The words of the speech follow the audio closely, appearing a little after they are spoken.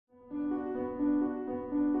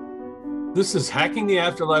This is Hacking the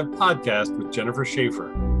Afterlife podcast with Jennifer Shaffer.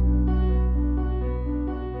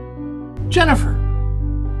 Jennifer.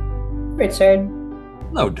 Richard,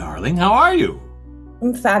 Hello, darling. How are you?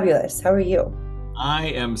 I'm fabulous. How are you? I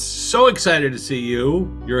am so excited to see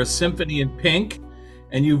you. You're a symphony in pink,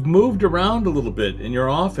 and you've moved around a little bit in your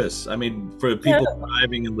office. I mean, for Yeah, people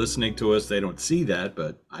driving and listening to us, they don't see that,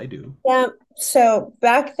 but I do. yeah. So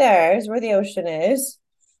back there is where the ocean is.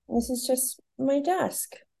 This is just my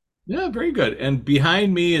desk. Yeah, very good. And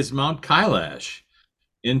behind me is Mount Kailash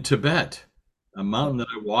in Tibet, a mountain that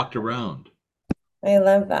I walked around. I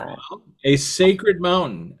love that. A sacred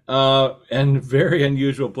mountain, and very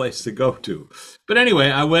unusual place to go to. But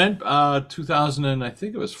anyway, I went 2000 and I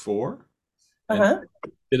think it was four, and Uh-huh.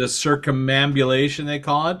 did a circumambulation they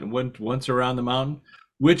call it, and went once around the mountain.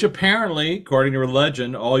 Which apparently, according to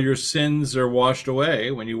legend, all your sins are washed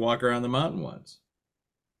away when you walk around the mountain once.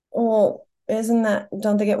 Well,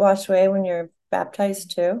 don't they get washed away when you're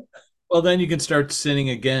baptized too? Well, then you can start sinning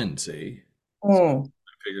again. See. Mm.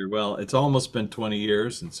 Figured, well, it's almost been 20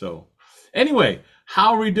 years. And so, anyway,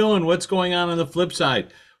 how are we doing? What's going on the flip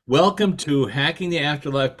side? Welcome to Hacking the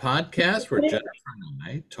Afterlife podcast, where Jennifer and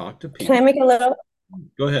I talk to Can I people. make a little?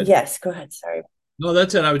 Go ahead. Yes, go ahead. Sorry. No,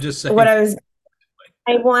 that's it. I was just What saying.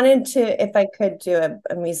 I wanted to, if I could do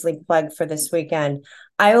a measly plug for this weekend,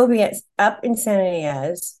 I will be up in San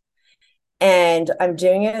Ynez and I'm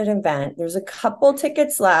doing an event. There's a couple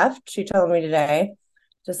tickets left, she told me today,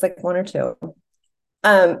 just like one or two.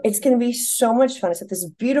 It's going to be so much fun. It's at this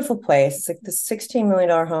beautiful place. It's like this $16 million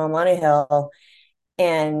home on a hill,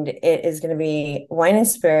 and it is going to be wine and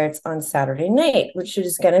spirits on Saturday night, which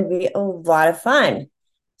is going to be a lot of fun.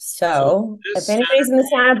 So, So, if this anybody's in the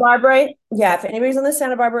Saturday, Santa Barbara, yeah, if anybody's in the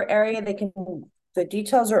Santa Barbara area, they can. The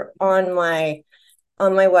details are on my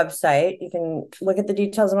website. You can look at the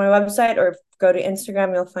details on my website, or go to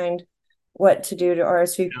Instagram. You'll find what to do to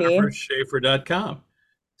RSVP. JenniferSchaefer.com.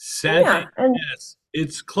 Saturday, Yeah, and yes,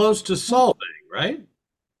 it's close to Salt Lake, right?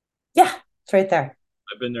 yeah, it's right there.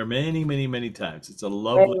 I've been there many, many, many times. It's a I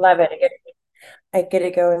lovely. love it. I get to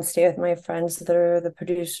go and stay with my friends that are the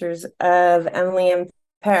producers of Emily in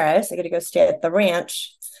Paris. I get to go stay at the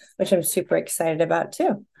ranch, which I'm super excited about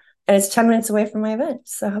too. And it's 10 minutes away from my event.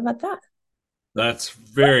 So how about that? That's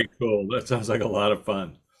very cool. That sounds like a lot of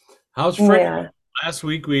fun. How's Freddie? Yeah. Last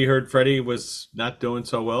week we heard Freddie was not doing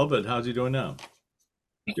so well, but how's he doing now?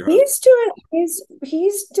 Your husband.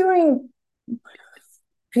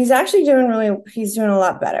 He's actually doing he's doing a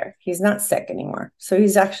lot better. He's not sick anymore. So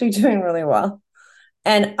he's actually doing really well.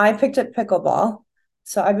 And I picked up pickleball.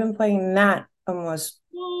 So I've been playing that almost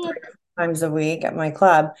What? 3 times a week at my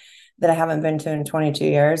club that I haven't been to in 22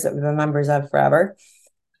 years, that we've been members of forever.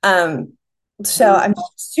 Um, so You're I'm you're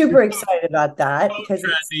super excited about that so because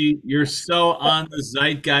trendy. You're so on the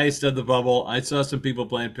zeitgeist of the bubble. I saw some people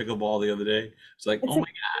playing pickleball the other day. It's like, it's oh a my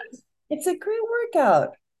God. it's a great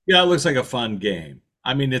workout. Yeah, it looks like a fun game.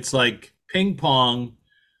 I mean, it's like ping pong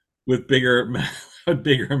with bigger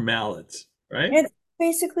bigger mallets, right? It's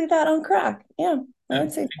basically that on crack. Yeah, I Yeah,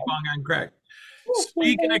 would say ping so. pong on crack. Yeah, ping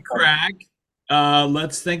Speaking pong of on crack. crack,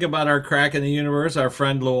 let's think about our crack in the universe. Our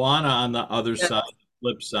friend Luana on the other Yeah. side,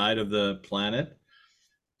 flip side of the planet.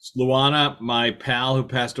 Luana, my pal who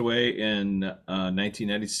passed away in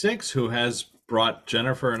 1996, who has brought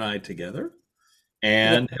Jennifer and I together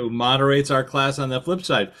Yeah. and who moderates our class on the flip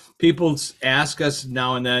side. People ask us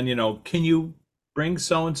now and then, can you bring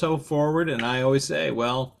so and so forward? And I always say,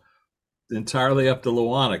 well, entirely up to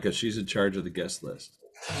Luana because she's in charge of the guest list.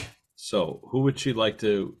 So, who would she like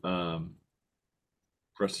to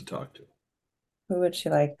for us to talk to? Who would she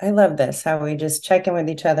like? I love this, how we just check in with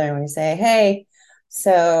each other and we say, hey,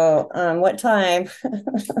 so what time?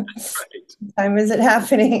 Right. Time is it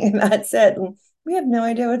happening? And that's it. And we have no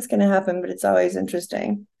idea what's going to happen, but it's always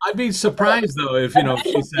interesting. I'd be surprised though if she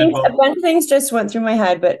said, A "Well, bunch of things just went through my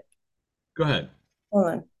head, but go ahead." hold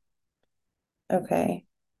on. Okay.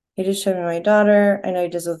 He just showed me my daughter. I know he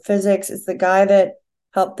does with physics. It's the guy that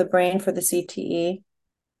helped the brain for the CTE.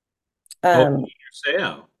 Oh, Um, say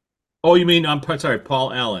yeah. Oh, you mean I'm sorry,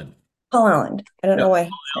 Paul Allen. Paul Allen. I don't Yeah, know why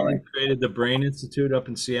he's Paul Allen there. created the Brain Institute up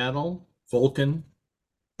in Seattle, Vulcan.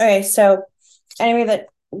 Okay, so anybody that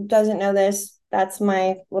doesn't know this, that's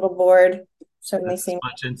my little board. Certainly That's as see.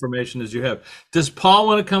 much information as you have. Does Paul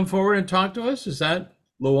want to come forward and talk to us? Is that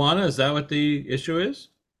Luana? Is that what the issue is?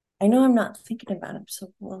 I know I'm not thinking about him,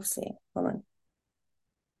 so we'll see. Hold on.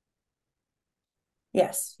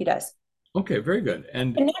 Yes, he does. Okay, very good.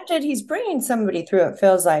 And Connected, he's bringing somebody through, it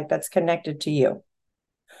feels like, that's connected to you.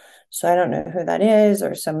 So I don't know who that is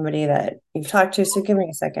or somebody that you've talked to. So give me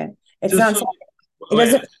a second. It's just not, so, it oh,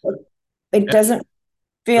 doesn't, it ask- doesn't go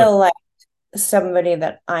feel ahead. like somebody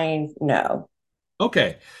that I know.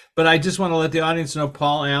 Okay. But I just want to let the audience know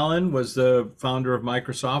Paul Allen was the founder of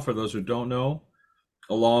Microsoft, for those who don't know,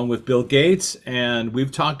 along with Bill Gates. And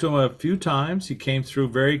we've talked to him a few times. He came through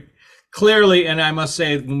very clearly. And I must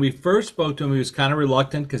say, when we first spoke to him, he was kind of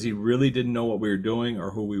reluctant because he really didn't know what we were doing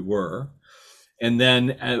or who we were. And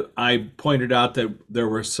then I pointed out that there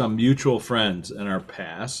were some mutual friends in our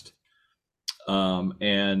past.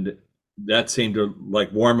 And that seemed to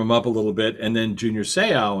like warm him up a little bit. And then Junior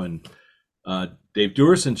Seau and Dave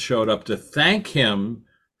Duerson showed up to thank him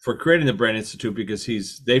for creating the Brain Institute because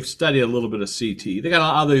they've studied a little bit of CT. They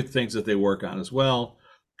got other things that they work on as well,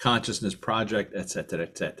 consciousness project, et cetera,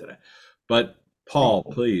 et cetera. But Paul,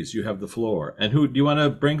 please, you have the floor. And who do you want to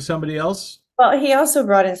bring somebody else? Well, he also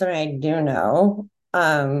brought in somebody I do know,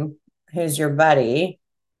 who's your buddy,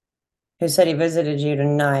 who said he visited you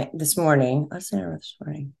tonight, this morning. Last night or this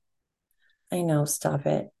morning. I know, stop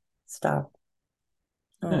it. Stop.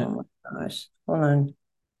 Yeah. Oh my gosh. Hold on.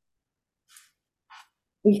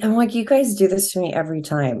 I'm like, you guys do this to me every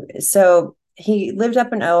time. So he lived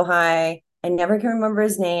up in Ojai. I never can remember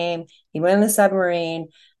his name. He went on the submarine,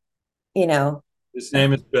 you know. His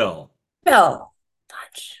name is Bill. Bill.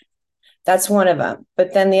 That's one of them.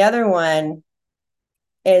 But then the other one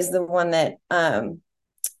is the one that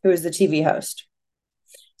who was the TV host.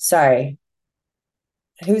 Sorry.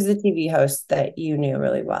 Who's the TV host that you knew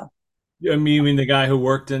really well? You mean the guy who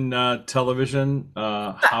worked in television?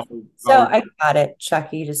 So I got it.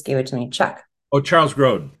 Chuck, you just gave it to me. Chuck. Oh, Charles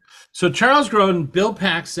Grodin. So Charles Grodin, Bill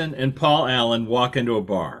Paxton, and Paul Allen walk into a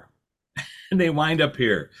bar, and they wind up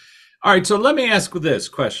here. All right, so let me ask this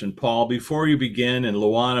question, Paul, before you begin, and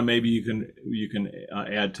Luana, maybe you can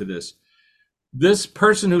add to this. This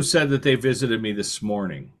person who said that they visited me this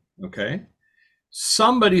morning, okay?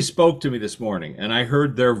 Somebody spoke to me this morning, and I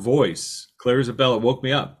heard their voice clear as a bell. It woke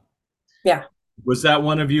me up. Yeah. Was that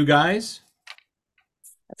one of you guys?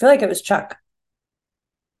 I feel like it was Chuck.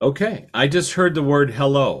 Okay, I just heard the word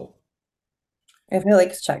hello. I feel like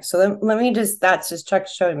it's Chuck. So let me that's just Chuck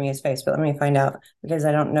showing me his face, but let me find out because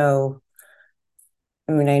I don't know.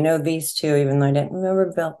 I mean, I know these two, even though I didn't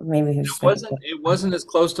remember Bill. Maybe he was It wasn't as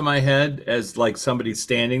close to my head as like somebody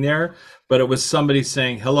standing there, but it was somebody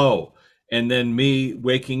saying hello. And then me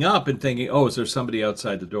waking up and thinking, oh, is there somebody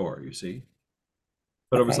outside the door? You see?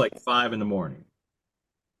 But it was Okay. like 5 in the morning.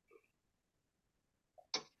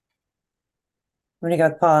 I'm gonna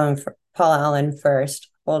go with Paul Allen first.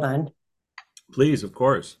 Hold on. Please, of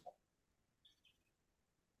course.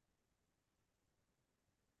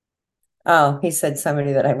 Oh, he said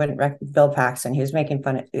somebody that I wouldn't recognize, Bill Paxton. He was making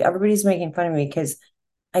fun of everybody's making fun of me because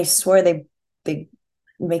I swear they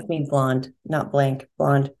make me blonde, not blank,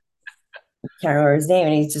 blonde. Can't remember his name,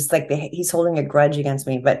 and he's just like he's holding a grudge against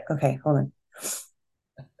me. But okay, hold on.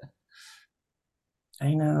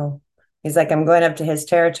 I know. He's like, I'm going up to his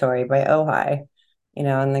territory by Ojai,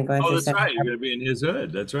 and then going Oh, through that's San. right. You're going to be in his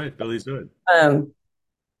hood. That's right. Billy's hood. Um.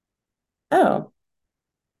 Oh,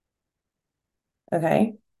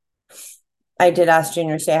 okay. I did ask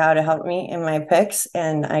Junior Seau to help me in my picks,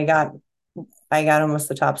 and I got almost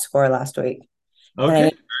the top score last week. And I Okay,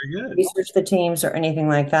 didn't very good. research the teams or anything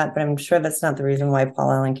like that, but I'm sure that's not the reason why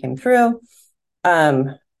Paul Allen came through.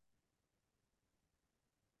 Um,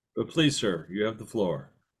 But please, sir, you have the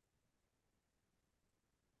floor.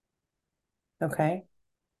 okay.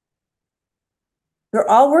 They're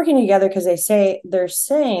all working together because they're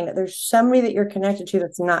saying that there's somebody that you're connected to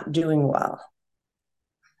that's not doing well.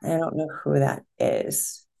 I don't know who that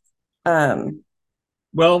is. Um,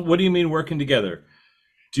 Well, what do you mean working together?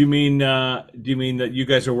 Do you mean that you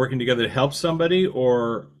guys are working together to help somebody,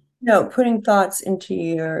 or no, putting thoughts into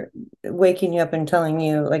your waking you up and telling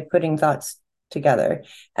you, like putting thoughts together.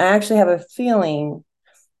 And I actually have a feeling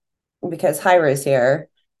because Hyra's here,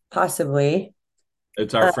 possibly.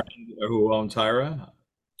 it's our friend who owns Hira?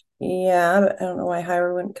 Yeah, but I don't know why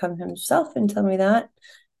Hyra wouldn't come himself and tell me that.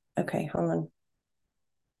 Okay, hold on.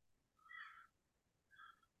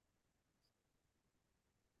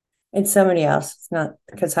 It's somebody else. It's not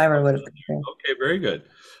because Hyra would have come here. Okay, very good.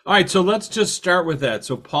 All right, so let's just start with that.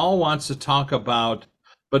 So Paul wants to talk about,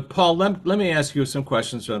 but Paul, let me ask you some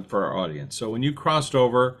questions for our audience. So when you crossed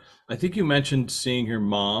over, I think you mentioned seeing your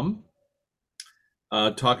mom,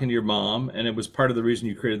 talking to your mom, and it was part of the reason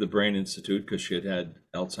you created the Brain Institute because she had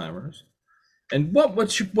Alzheimer's. And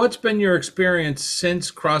what's been your experience since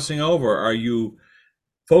crossing over? Are you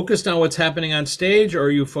focused on what's happening on stage, or are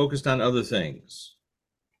you focused on other things?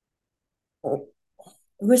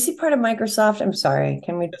 Was he part of Microsoft? I'm sorry.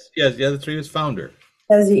 Can we? Yes, the other three is founder.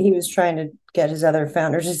 As he was trying to get his other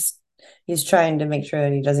founders, he's trying to make sure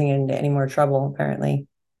that he doesn't get into any more trouble, apparently.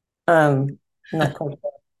 I'm not quite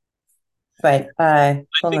sure. But I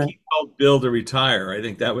hold think on. he told Bill to retire. I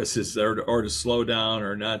think that was his, or to slow down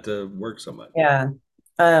or not to work so much. Yeah.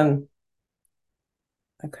 Um,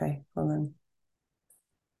 okay, hold on.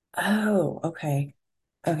 Oh, okay.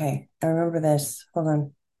 Okay. I remember this. Hold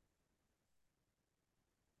on.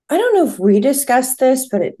 I don't know if we discussed this,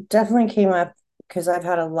 but it definitely came up because I've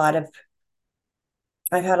had a lot of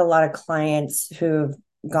clients who've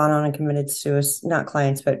gone on and committed suicide, not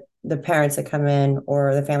clients, but the parents that come in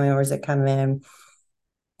or the family members that come in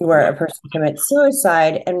where Right. a person commits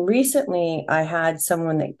suicide. And recently I had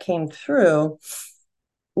someone that came through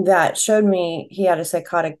that showed me he had a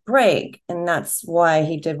psychotic break, and that's why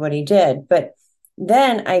he did what he did. But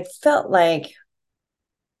then I felt like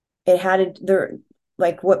it had there,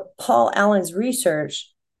 like what Paul Allen's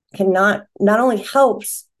research cannot not only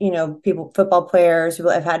helps, people, football players who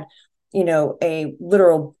have had, a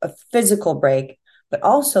physical break, but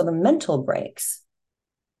also the mental breaks.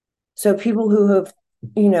 So people who have,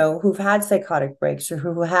 who've had psychotic breaks or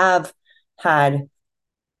who have had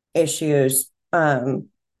issues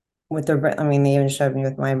with their brain. I mean, they even showed me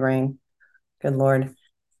with my brain. Good Lord.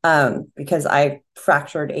 Because I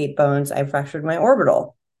fractured 8 bones. I fractured my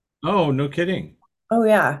orbital. Oh, no kidding. Oh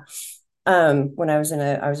yeah. When I was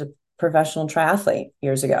a professional triathlete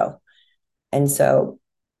years ago. And so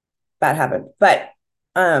that happened. But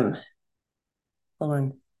um, hold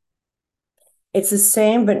on. It's the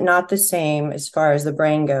same, but not the same as far as the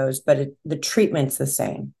brain goes, but the treatment's the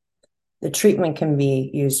same. The treatment can be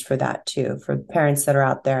used for that too, for parents that are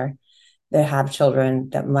out there that have children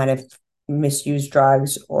that might have misused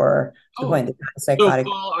drugs or to the Oh, point that so psychotic.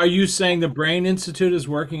 Paul, are you saying the Brain Institute is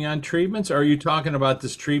working on treatments? Or are you talking about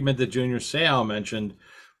this treatment that Junior Seau mentioned,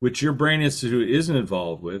 which your Brain Institute isn't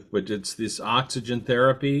involved with, but it's this oxygen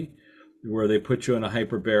therapy where they put you in a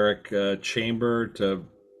hyperbaric chamber to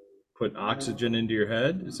put oxygen into your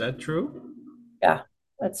head? Is that true? Yeah,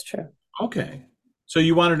 that's true. Okay. So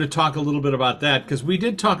you wanted to talk a little bit about that because we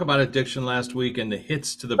did talk about addiction last week and the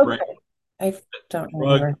hits to the brain Okay. I don't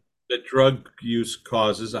drug remember. that drug use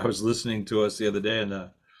causes. I was listening to us the other day in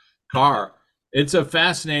the car. It's a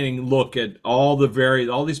fascinating look at all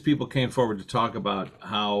these people came forward to talk about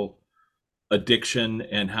how addiction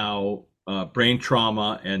and how brain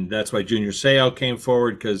trauma, and that's why Junior Seau came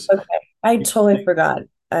forward because Okay. I totally forgot,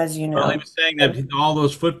 as you well, he know. was saying that all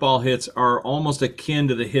those football hits are almost akin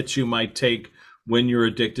to the hits you might take when you're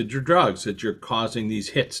addicted to drugs, that you're causing these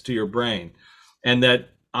hits to your brain. And that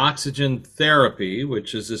oxygen therapy,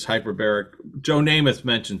 which is this hyperbaric, Joe Namath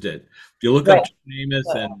mentioned it. If you look up Right. Joe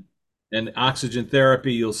Namath and oxygen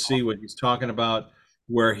therapy, you'll see what he's talking about,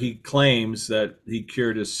 where he claims that he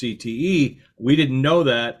cured his CTE. We didn't know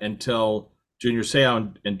that until Junior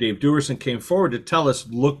Seau and Dave Duerson came forward to tell us,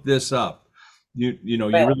 look this up. You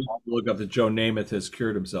Right. really have to look up that Joe Namath has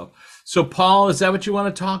cured himself. So, Paul, is that what you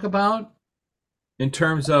want to talk about in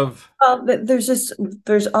terms of? Well,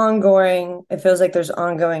 there's ongoing, it feels like there's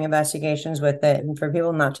ongoing investigations with it, and for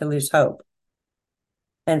people not to lose hope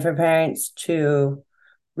and for parents to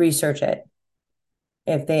research it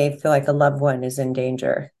if they feel like a loved one is in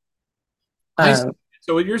danger. I see. Um,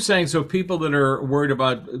 So what you're saying, so people that are worried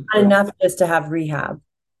about, Not enough just to have rehab.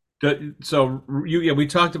 so yeah, we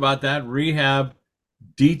talked about that rehab,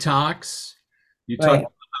 detox. You talked Right.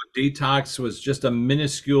 about how detox was just a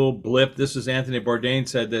minuscule blip. This is Anthony Bourdain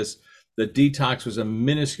said this. The detox was a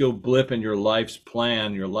minuscule blip in your life's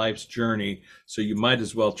plan, your life's journey. So you might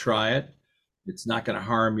as well try it. It's not going to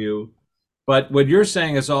harm you. But what you're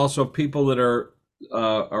saying is also people that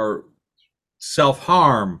are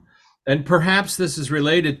self-harm, and perhaps this is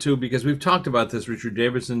related to, because we've talked about this, Richard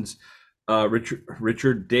Davidson's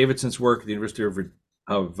work at the University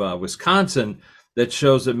of Wisconsin, that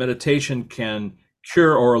shows that meditation can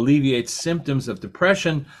cure or alleviate symptoms of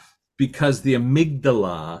depression because the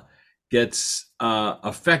amygdala gets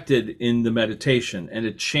affected in the meditation, and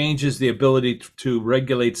it changes the ability to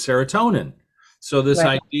regulate serotonin. So this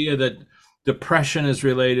Right. idea that depression is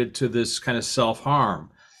related to this kind of self-harm.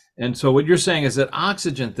 And so what you're saying is that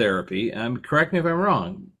oxygen therapy, correct me if I'm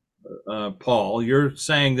wrong, Paul, you're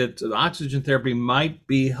saying that oxygen therapy might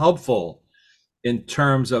be helpful in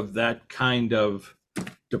terms of that kind of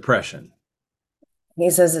depression. He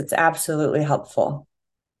says it's absolutely helpful,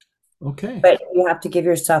 Okay. but you have to give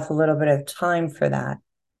yourself a little bit of time for that.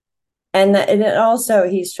 And it also,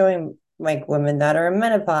 he's showing like women that are in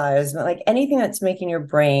menopause, like anything that's making your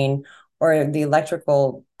brain or the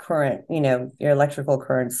electrical current, your electrical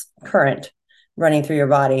current running through your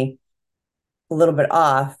body a little bit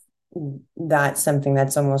off. That's something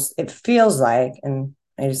that's almost, it feels like, and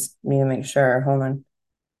I just need to make sure, hold on.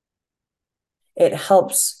 It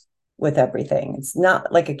helps with everything. It's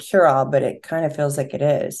not like a cure-all, but it kind of feels like it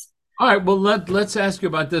is. All right, well let's ask you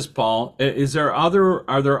about this, Paul. Is there other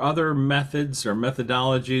are there other methods or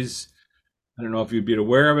methodologies? I don't know if you'd be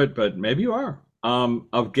aware of it, but maybe you are.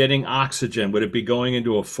 Of getting oxygen. Would it be going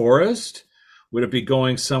into a forest? Would it be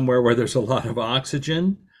going somewhere where there's a lot of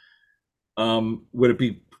oxygen? Would it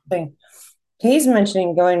be He's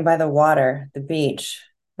mentioning going by the water, the beach,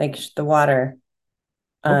 like the water.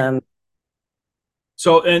 okay? Um,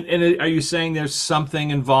 So, and are you saying there's something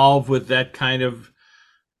involved with that kind of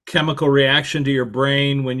chemical reaction to your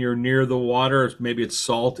brain when you're near the water? Maybe it's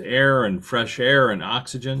salt air and fresh air and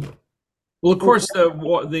oxygen. Well, of course,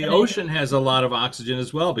 the ocean has a lot of oxygen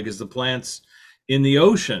as well because the plants in the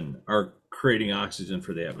ocean are creating oxygen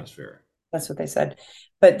for the atmosphere. that's what they said.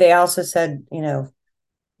 But they also said,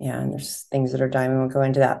 yeah, and there's things that are dying. We won't go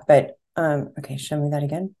into that. But okay, show me that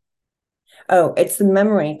again. Oh, it's the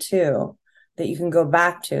memory too that you can go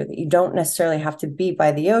back to, that you don't necessarily have to be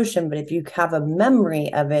by the ocean, but if you have a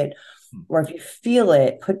memory of it, or if you feel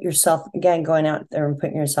it, put yourself again going out there and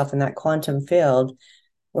putting yourself in that quantum field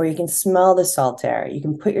where you can smell the salt air, you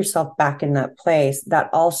can put yourself back in that place. That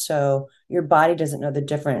also, your body doesn't know the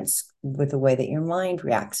difference with the way that your mind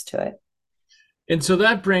reacts to it. And so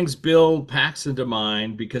that brings Bill Paxton to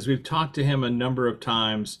mind because we've talked to him a number of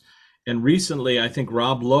times. And recently, I think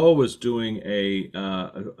Rob Lowe was doing a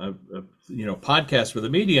podcast with a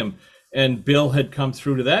medium, and Bill had come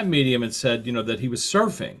through to that medium and said that he was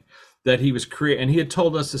surfing, that he was and he had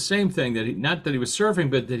told us the same thing, that not that he was surfing,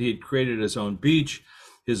 but that he had created his own beach,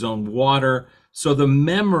 his own water. So the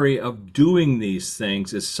memory of doing these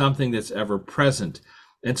things is something that's ever present.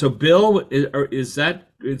 And so, Bill, is that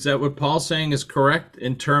what Paul's saying is correct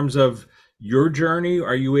in terms of your journey?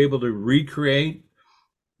 Are you able to recreate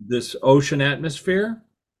this ocean atmosphere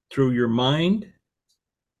through your mind?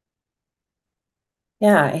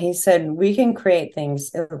 Yeah, he said we can create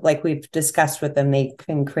things like we've discussed with them. They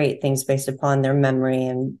can create things based upon their memory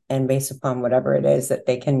and based upon whatever it is that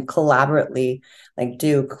they can collaboratively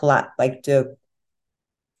do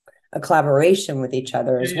a collaboration with each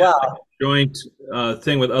other as Yeah, like well. a joint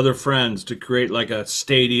thing with other friends to create like a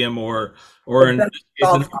stadium or in A this case,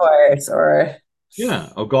 golf course or yeah,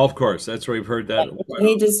 a golf course. That's where we've heard that quite he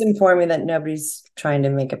often. just informed me that nobody's trying to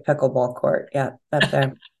make a pickleball court yet up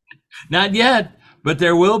there. Not yet, but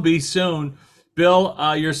there will be soon. Bill,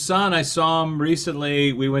 your son, I saw him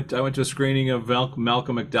recently. I went to a screening of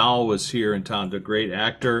Malcolm McDowell was here in town, the great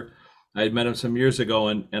actor. I had met him some years ago,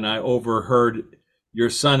 and I overheard your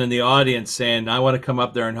son in the audience saying, "I want to come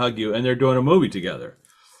up there and hug you," and they're doing a movie together.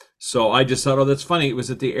 So I just thought, oh, that's funny. It was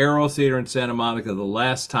at the Aero Theater in Santa Monica. The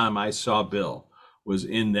last time I saw Bill was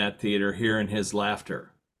in that theater, hearing his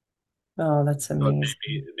laughter. Oh, that's So it amazing.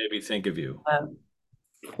 made me think of you.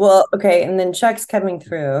 Well, okay, and then Chuck's coming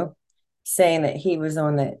through saying that he was the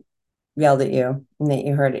one that yelled at you and that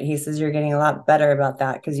you heard it. He says you're getting a lot better about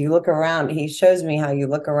that because you look around. He shows me how you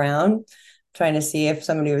look around, trying to see if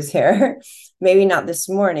somebody was here. Maybe not this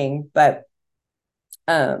morning, but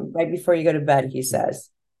right before you go to bed, he says.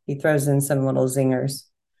 He throws in some little zingers.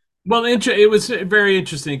 Well, it was very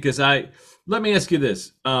interesting because let me ask you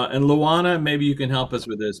this, and Luana, maybe you can help us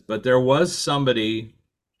with this, but there was somebody,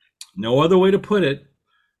 no other way to put it,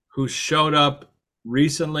 who showed up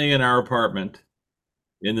recently in our apartment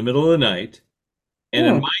in the middle of the night. And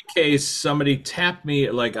in Hmm. my case, somebody tapped me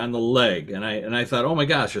like on the leg, and I thought, oh my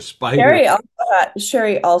gosh, a spider.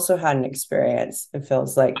 Sherry also had an experience, it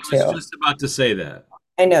feels like I was too. just about to say that.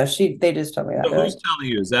 I know they just told me that. So They're who's like,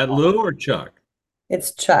 telling you? Is that Lou or Chuck?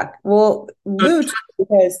 it's Chuck. Well, So, Lou, too,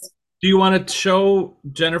 because do you want to show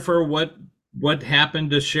Jennifer what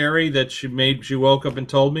happened to Sherry that she woke up and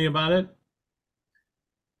told me about it?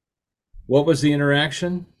 What was the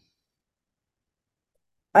interaction?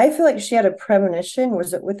 I feel like she had a premonition.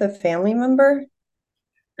 Was it with a family member?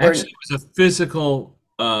 Or Actually, it was a physical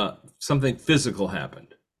something physical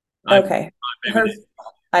happened. I thought okay, maybe her,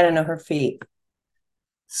 I don't know, her feet.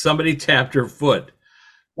 somebody tapped her foot,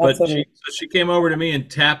 That's but what it. she came over to me and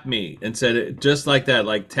tapped me and said it just like that,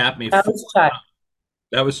 like tap me. That was Chuck.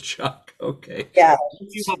 That was Chuck. Okay. Yeah,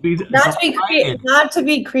 He will be not to be delighted. not to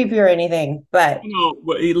be creepy or anything, but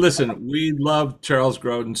Listen, we love Charles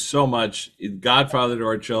Grodin so much, Godfather to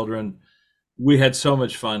our children. We had so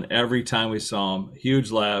much fun every time we saw him,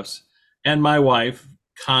 huge laughs. And my wife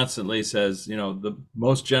constantly says, the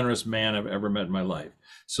most generous man I've ever met in my life.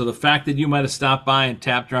 So the fact that you might have stopped by and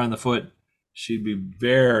tapped her on the foot, she'd be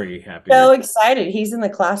very happy to. so excited. He's in the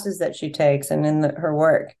classes that she takes and in her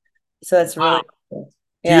work, so that's Wow. really cool.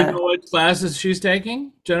 Do you Yeah. know what classes she's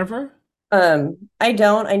taking, Jennifer? I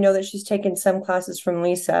don't. I know that she's taken some classes from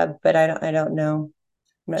Lisa, but I don't know.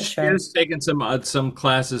 I'm not She sure. has taken some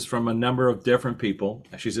classes from a number of different people.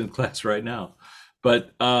 She's in class right now,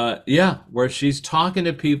 but yeah, where she's talking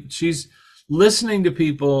to people, she's listening to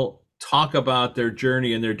people talk about their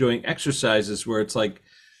journey, and they're doing exercises where it's like,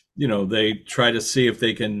 they try to see if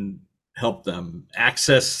they can help them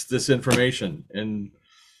access this information. And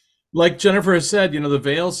like Jennifer has said, the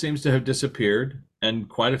veil seems to have disappeared, and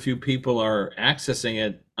quite a few people are accessing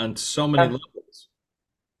it on so many Yeah. levels.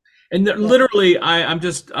 And Yeah. literally,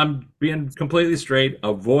 I'm being completely straight.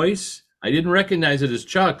 A voice. I didn't recognize it as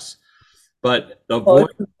Chuck's, but a Well, voice.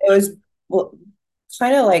 it was well,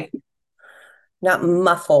 kind of like not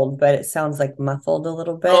muffled, but it sounds like muffled a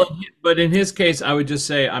little Well, bit. but in his case, I would just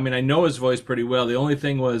say, I mean, I know his voice pretty well. The only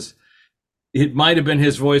thing was, it might have been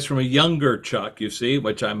his voice from a younger Chuck, you see,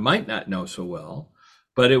 which I might not know so well.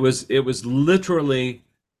 But it was literally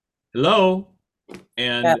hello,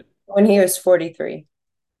 Yeah. and When he was 43.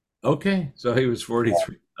 okay, so he was Yeah.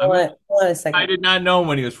 43. Hold on a I second. did not know him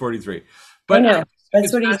when he was 43. I But I know. just think That's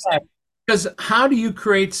it's what he said. fascinating because how do you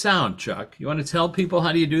create sound, Chuck? You want to tell people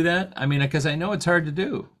how do you do that? I mean, because I know it's hard to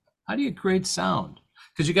do. How do you create sound?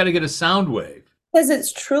 Because you got to get a sound wave. Because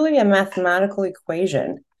it's truly a mathematical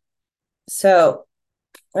equation. So,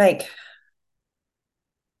 like,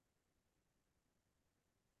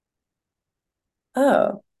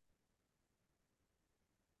 oh,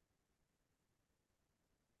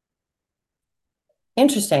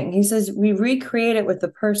 interesting. He says we recreate it with the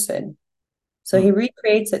person. So Hmm. he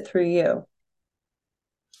recreates it through you.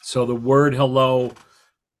 So the word hello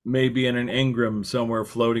may be in an engram somewhere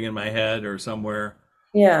floating in my head or somewhere.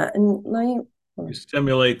 Yeah. And You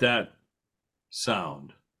stimulate that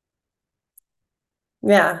sound.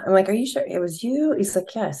 yeah. I'm like, are you sure it was you? He's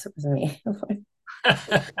like, yes, it was me.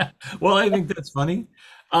 Well, I think that's funny.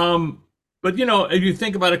 Um, but if you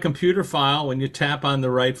think about a computer file, when you tap on the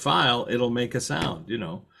right file, it'll make a sound.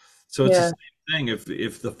 So it's the Yeah. same thing.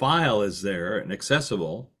 If the file is there and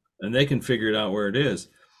accessible, and they can figure it out where it is.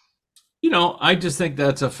 I just think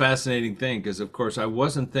that's a fascinating thing because, of course, I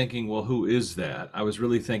wasn't thinking, well, who is that? I was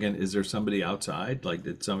really thinking, is there somebody outside? Like,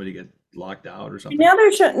 did somebody get locked out or something?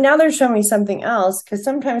 Now they're showing me something else because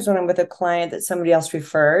sometimes when I'm with a client that somebody else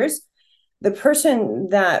refers, the person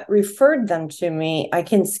that referred them to me, I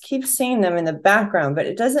can keep seeing them in the background, but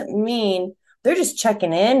it doesn't mean they're just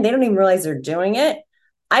checking in. They don't even realize they're doing it.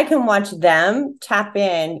 I can watch them tap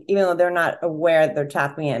in, even though they're not aware they're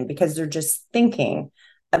tapping in because they're just thinking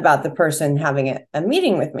about the person having a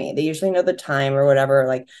meeting with me. They usually know the time or whatever.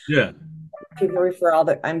 Like Yeah. people refer all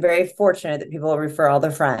the, I'm very fortunate that people refer all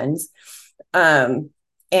their friends. And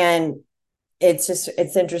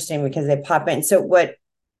it's interesting because they pop in. So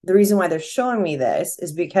the reason why they're showing me this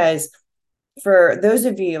is because for those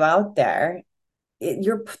of you out there,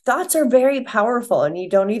 your thoughts are very powerful and you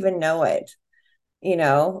don't even know it. You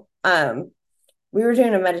know, we were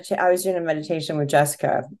doing a meditation. I was doing a meditation with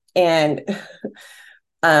Jessica, and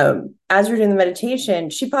as we are doing the meditation,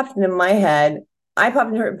 she popped into my head. I popped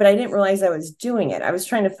into her, but I didn't realize I was doing it. I was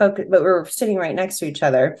trying to focus, but we were sitting right next to each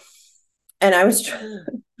other, and I was trying.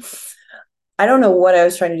 I don't know what I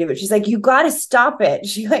was trying to do, but she's like, you got to stop it.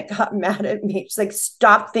 She like got mad at me. She's like,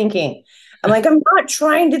 stop thinking. I'm like, I'm not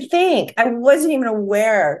trying to think. I wasn't even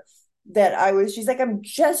aware that I was, she's like, I'm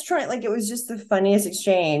just trying, like, it was just the funniest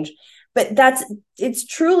exchange. But it's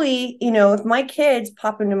truly, if my kids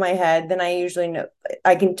pop into my head, then I usually know,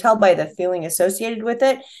 I can tell by the feeling associated with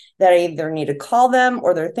it that I either need to call them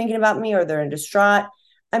or they're thinking about me or they're in distraught.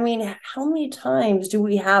 I mean, how many times do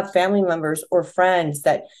we have family members or friends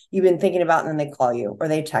that you've been thinking about and then they call you or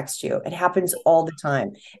they text you? It happens all the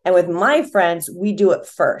time. And with my friends, we do it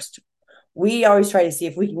first. We always try to see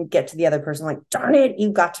if we can get to the other person, like, darn it,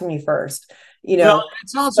 you got to me first, you Well, know?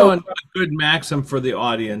 it's also So, a good maxim for the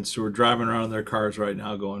audience who are driving around in their cars right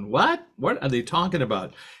now going, what? What are they talking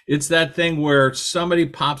about? It's that thing where somebody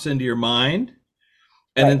pops into your mind,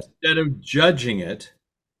 and right. instead of judging it,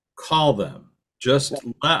 call them. Just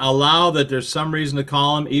allow that there's some reason to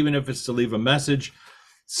call them, even if it's to leave a message.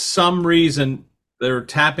 Some reason they're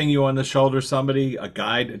tapping you on the shoulder, somebody, a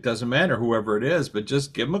guide, it doesn't matter, whoever it is, but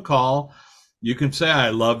just give them a call. You can say, I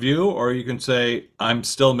love you, or you can say, I'm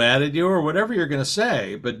still mad at you, or whatever you're going to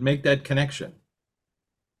say, but make that connection.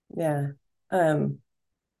 Yeah. Um,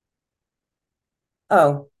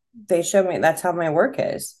 oh, they showed me that's how my work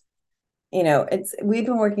is. We've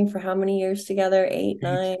been working for how many years together? Eight, Eight,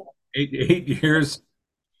 9. 8 years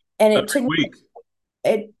And every week.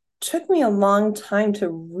 it took me a long time to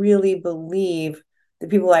really believe the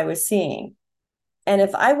people I was seeing. And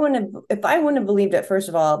if I wouldn't have believed it, first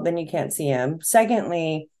of all, then you can't see him.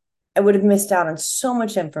 Secondly, I would have missed out on so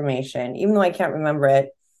much information, even though I can't remember it.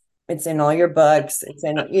 It's in all your books. It's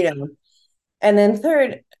in, and then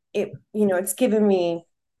third, it's given me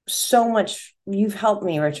so much. You've helped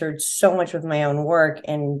me, Richard, so much with my own work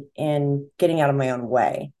and getting out of my own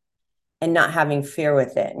way and not having fear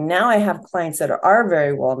with it. Now I have clients that are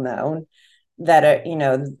very well known that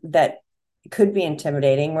are, that could be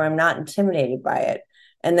intimidating where I'm not intimidated by it.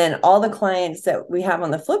 And then all the clients that we have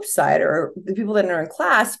on the flip side, or the people that are in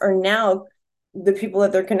class, are now the people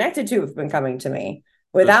that they're connected to have been coming to me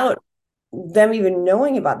That's without them even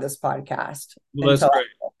knowing about this podcast well, that's until great.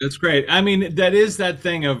 That's great. I mean, that is that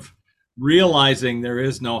thing of realizing there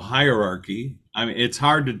is no hierarchy. I mean, it's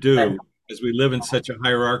hard to I, do because we live in such a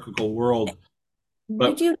hierarchical world. I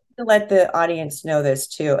But do let the audience know this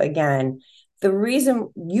too. Again, the reason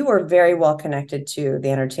you are very well connected to the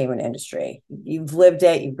entertainment industry, you've lived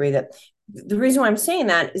it, you breathe it. The reason why I'm saying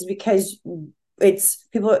that is because it's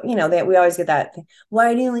people, that we always get that thing.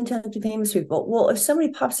 Why do you only talk to famous people? Well, if somebody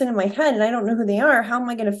pops into my head and I don't know who they are, how am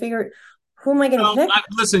I going to figure who am I going to connect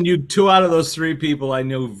listen, you two out of those three people I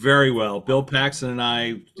knew very well. Bill Paxton and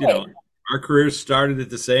I, with? our careers started at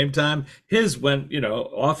the same time. His went,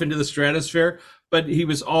 off into the stratosphere, but he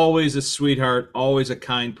was always a sweetheart, always a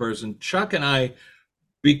kind person. Chuck and I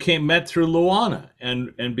became met through Luana,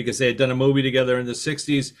 and because they had done a movie together in the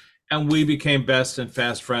 '60s, and we became best and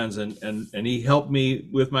fast friends. And he helped me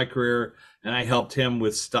with my career, and I helped him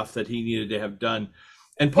with stuff that he needed to have done.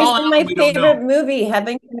 And He was Paul in Allen, my we don't know. favorite movie,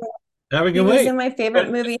 Heaven. Having He a was wait, in my but favorite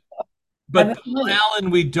movie, but Heaven. Paul Allen,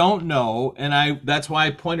 we don't know, and that's why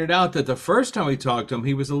I pointed out that the first time we talked to him,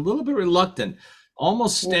 he was a little bit reluctant,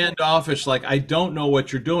 almost standoffish, like I don't know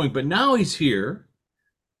what you're doing. But now he's here,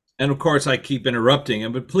 and of course I keep interrupting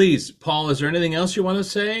him. But please, Paul, is there anything else you want to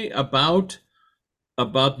say about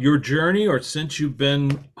your journey or since you've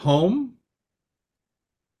been home?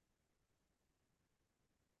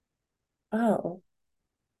 Oh,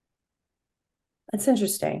 that's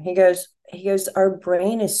interesting. He goes, our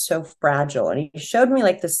brain is so fragile. And he showed me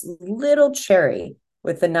like this little cherry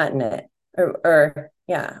with the nut in it. Or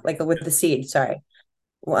yeah, like with the seed. Sorry.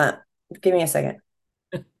 Well, give me a second.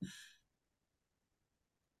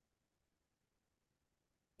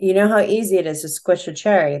 You know how easy it is to squish a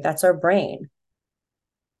cherry? That's our brain.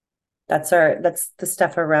 That's the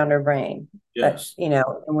stuff around our brain. Yeah. That's, and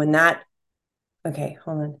when that, okay,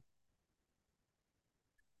 hold on.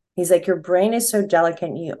 He's like, your brain is so delicate,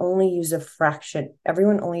 and you only use a fraction.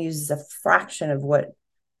 Everyone only uses a fraction of what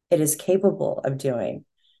it is capable of doing.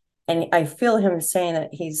 And I feel him saying that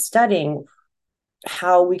he's studying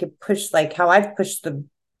how we could push, like how I've pushed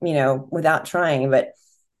without trying. But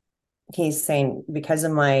he's saying because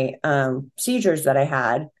of my seizures that I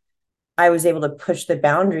had, I was able to push the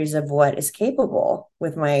boundaries of what is capable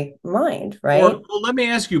with my mind, right? Well, let me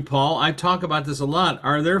ask you, Paul. I talk about this a lot.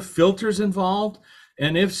 Are there filters involved?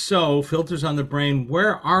 And if so, filters on the brain,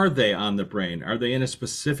 where are they on the brain? Are they in a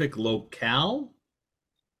specific locale?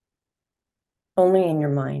 Only in your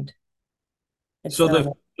mind. It's So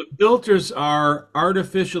not the filters are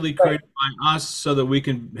artificially right, created by us so that we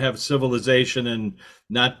can have civilization and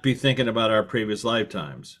not be thinking about our previous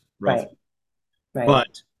lifetimes, right, roughly. right. But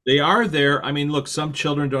they are there. I mean, look, some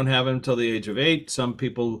children don't have them until the age of 8. Some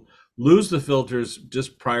people lose the filters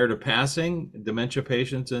just prior to passing. Dementia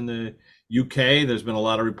patients in the UK, there's been a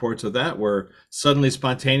lot of reports of that where suddenly,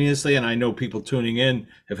 spontaneously, and I know people tuning in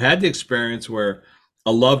have had the experience where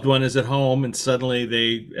a loved one is at home and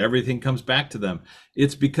suddenly everything comes back to them.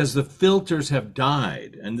 It's because the filters have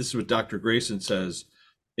died. And this is what Dr. Grayson says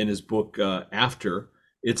in his book, After.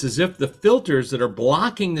 It's as if the filters that are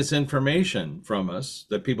blocking this information from us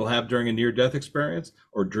that people have during a near death experience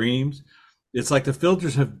or dreams, it's like the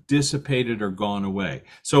filters have dissipated or gone away.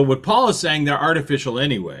 So, what Paul is saying, they're artificial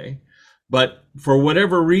anyway, but for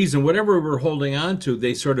whatever reason, whatever we're holding on to,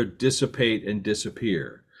 they sort of dissipate and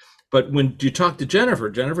disappear. But when you talk to Jennifer,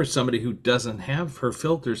 Jennifer's somebody who doesn't have her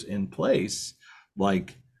filters in place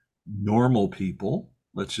like normal people.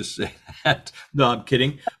 Let's just say that. No, I'm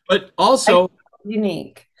kidding. But I also,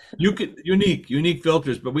 unique. you can unique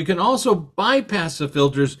filters, but we can also bypass the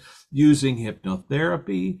filters using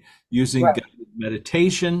hypnotherapy, using Right. guided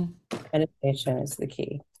meditation. Meditation is the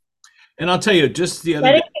key. And I'll tell you, just the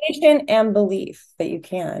other day, Meditation and belief that you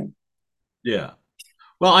can. yeah.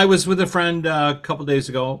 Well, I was with a friend a couple days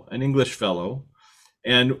ago, an English fellow,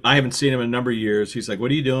 and I haven't seen him in a number of years. He's like,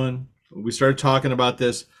 "What are you doing?" We started talking about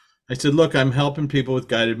this. I said, "Look, I'm helping people with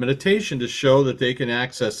guided meditation to show that they can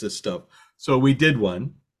access this stuff." So we did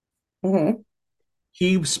one. Hmm.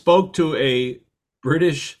 He spoke to a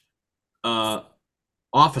British uh,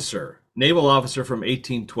 officer, naval officer from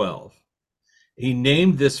 1812. He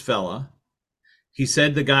named this fella. He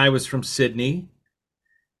said the guy was from Sydney,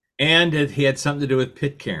 and he had something to do with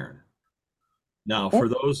Pitcairn. Now, for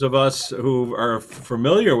those of us who are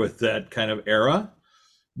familiar with that kind of era,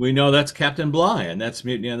 we know that's Captain Bligh, and that's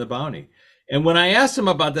Mutiny on the Bounty. And when I asked him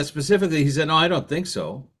about that specifically, he said, "No, I don't think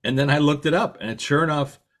so." And then I looked it up, and sure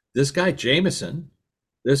enough, this guy Jameson,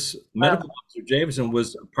 this medical officer Jameson,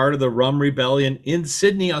 was part of the Rum Rebellion in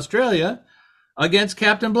Sydney, Australia, against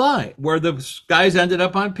Captain Bligh, where the guys ended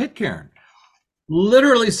up on Pitcairn.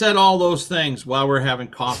 Literally said all those things while we're having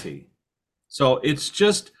coffee. So it's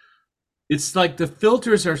like the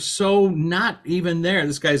filters are so not even there.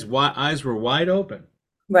 This guy's eyes were wide open.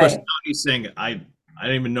 Of course, Right. now he's saying, I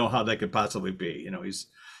don't even know how that could possibly be. He's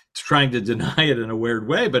trying to deny it in a weird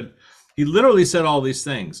way, but he literally said all these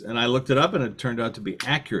things. And I looked it up and it turned out to be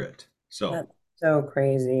accurate. So That's so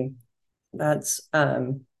crazy. But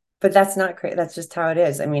that's not crazy. That's just how it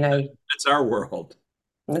is. I mean, it's our world.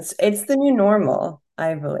 it's the new normal,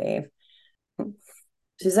 I believe.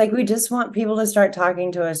 She's like, we just want people to start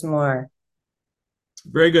talking to us more.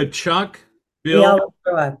 Very good. Chuck, We Bill, all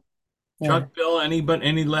grow up. Yeah. Chuck, Bill,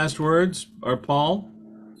 any last words? Or Paul?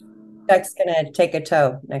 Chuck's gonna take a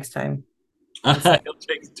toe next time. He'll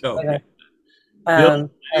take the toe. Okay. Bill,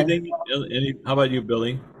 And how about you,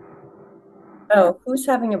 Billy? who's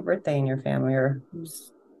having a birthday in your family, or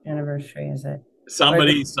whose anniversary is it?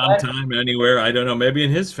 Somebody, sometime, anywhere. I don't know. Maybe in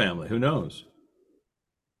his family. Who knows?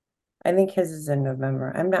 I think his is in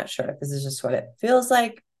November. I'm not sure. This is just what it feels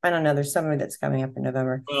like. I don't know. There's somebody that's coming up in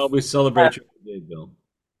November. Well, we celebrate your birthday, Bill.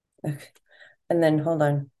 Okay. And then hold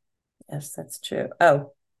on. Yes, that's true.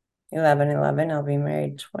 Oh, 11/11. I'll be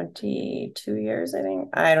married 22 years, I think.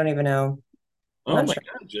 I don't even know. I'm Oh not my sure.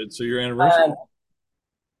 God, Jed, so your anniversary.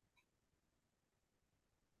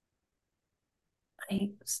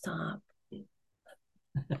 Stop.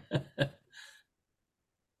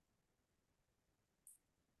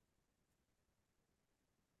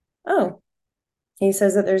 Oh, he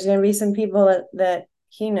says that there's going to be some people that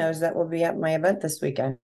he knows that will be at my event this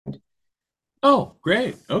weekend. Oh,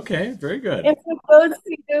 great. Okay, very good. And for those of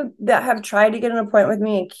you that have tried to get an appointment with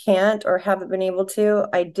me and can't or haven't been able to,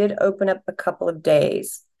 I did open up a couple of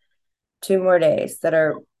days, 2 more days that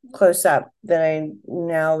are close up that I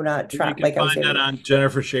now not You track. can Like I was find that able. on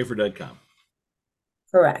jenniferschafer.com.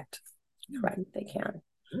 Correct. They can.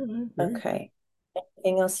 Very Okay.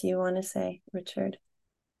 Anything else you want to say, Richard?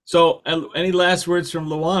 So, any last words from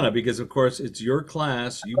Luana? Because of course it's your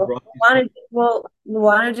class. You brought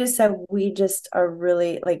Luana just said we just are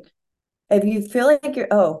really like, if you feel like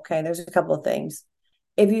okay, there's a couple of things.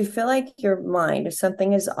 If you feel like your mind, if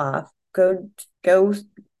something is off, go,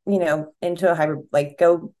 into a hyper, like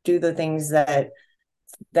go do the things that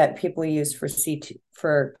people use for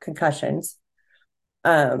for concussions.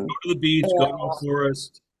 go to the beach, go to a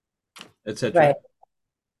forest, etc. Right.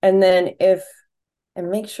 And then and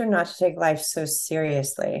make sure not to take life so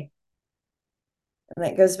seriously. And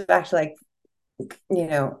that goes back to like,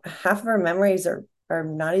 half of our memories are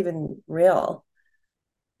not even real.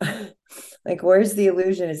 Like, where's the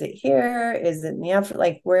illusion? Is it here? Is it in the after?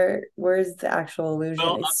 Like, where's the actual illusion?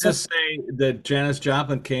 Well, I'll just say that Janis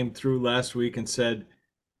Joplin came through last week and said,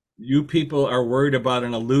 "You people are worried about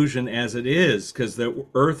an illusion as it is, because the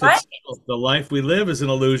earth Right? itself, the life we live, is an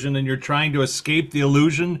illusion, and you're trying to escape the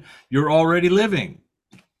illusion you're already living."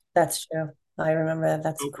 That's true. I remember that.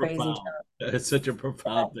 That's So crazy. profound. It's such a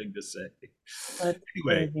profound thing to say. That's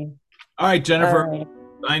Anyway, crazy. all right, Jennifer. All right.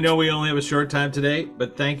 I know we only have a short time today,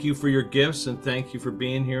 but thank you for your gifts, and thank you for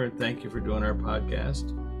being here, and thank you for doing our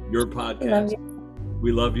podcast, your podcast.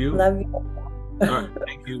 We love you. Love you. All right,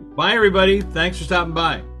 thank you. Bye, everybody. Thanks for stopping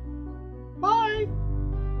by. Bye.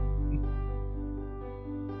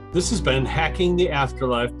 This has been Hacking the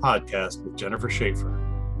Afterlife podcast with Jennifer Shaffer.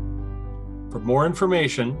 For more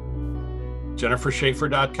information,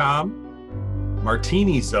 jennifershaffer.com,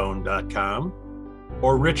 martinizone.com,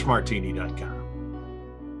 or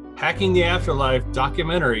richmartini.com. Hacking the Afterlife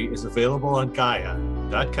documentary is available on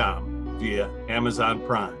Gaia.com via Amazon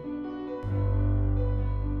Prime.